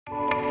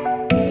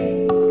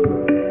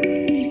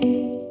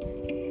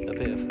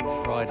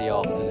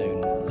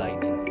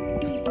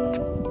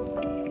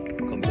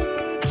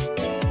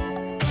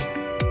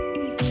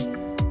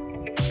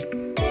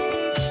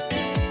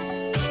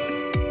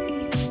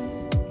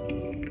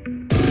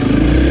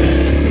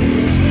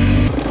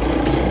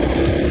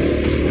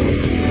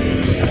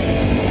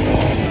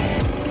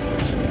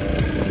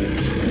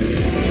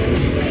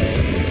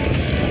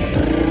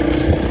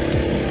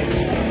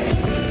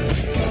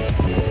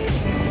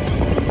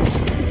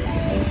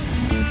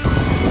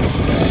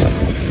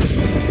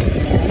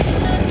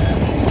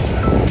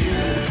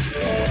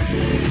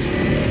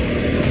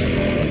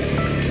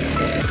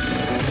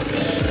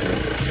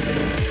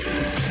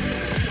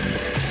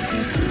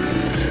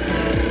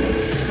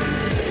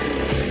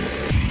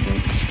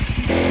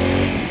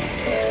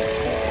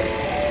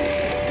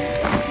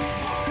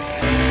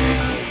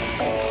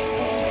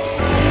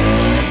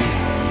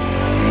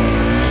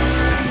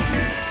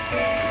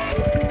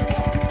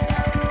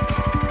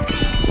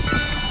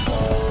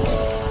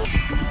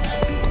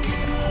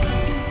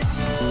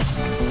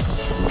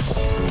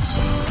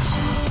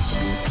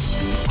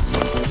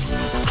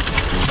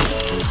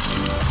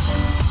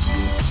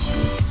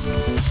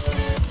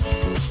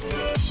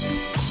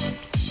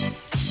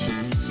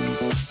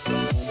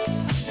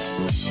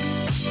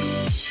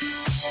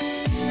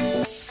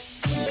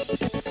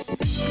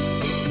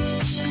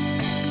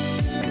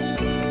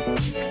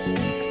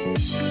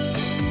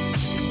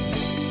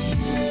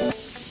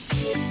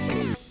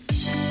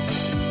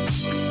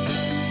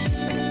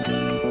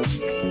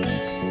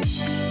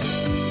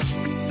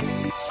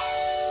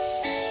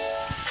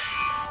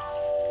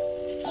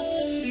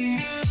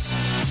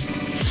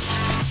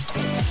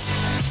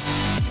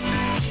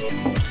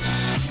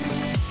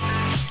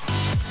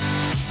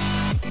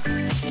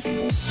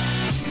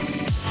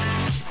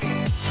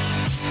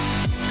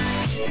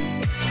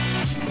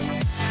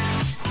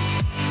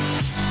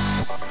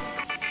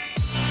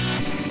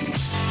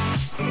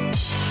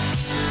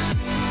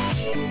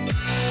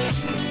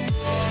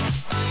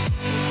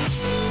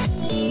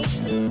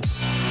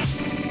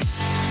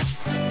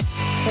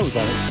That was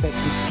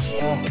unexpected.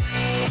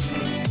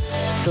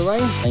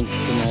 Terrain, ain't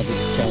been able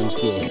to change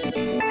gear.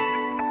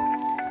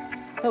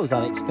 That was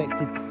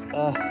unexpected.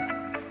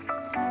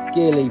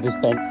 Gear lever's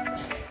bent.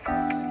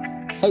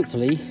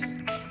 Hopefully,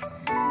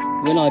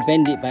 when I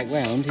bend it back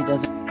round, it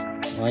doesn't.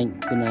 I ain't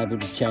been able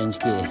to change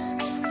gear.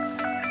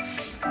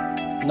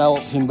 No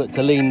option but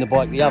to lean the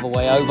bike the other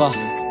way over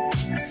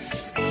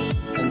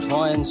and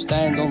try and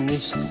stand on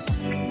this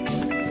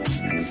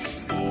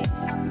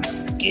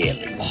gear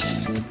lever.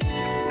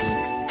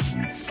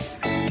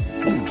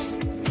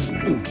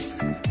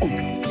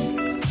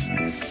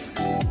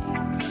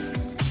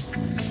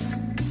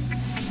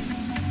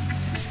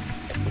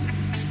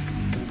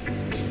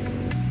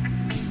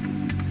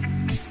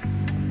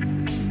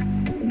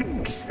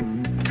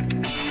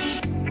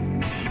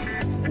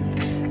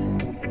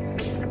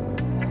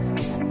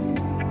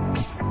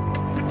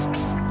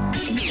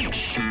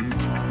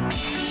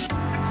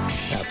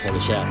 That'll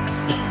polish out.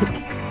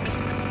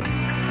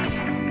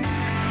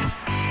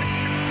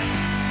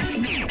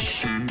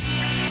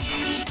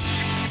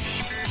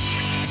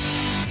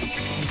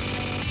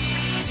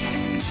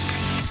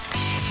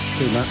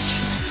 Too much.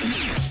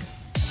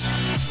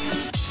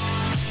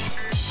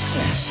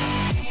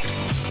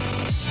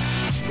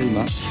 Too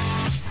much.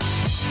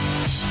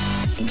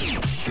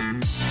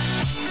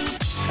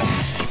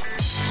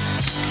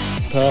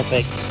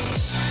 Perfect.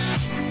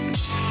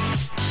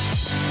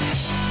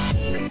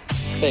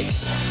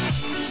 Fixed.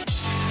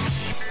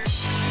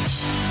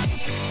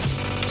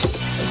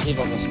 Let's see if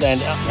I can stand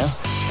it up now.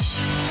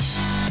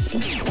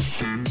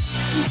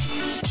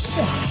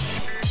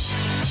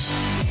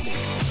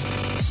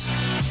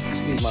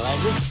 Excuse my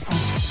language.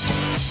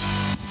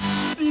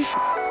 There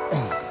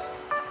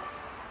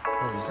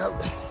you go.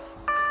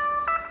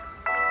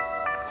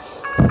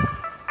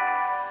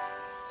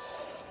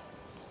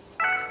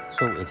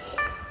 Sorted.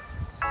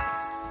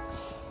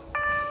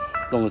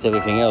 As long as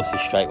everything else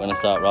is straight when I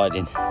start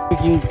riding. We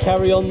can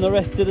carry on the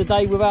rest of the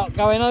day without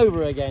going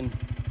over again.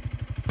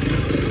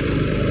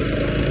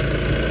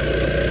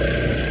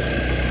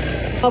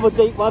 Another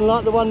deep one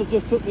like the one that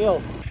just took me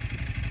off.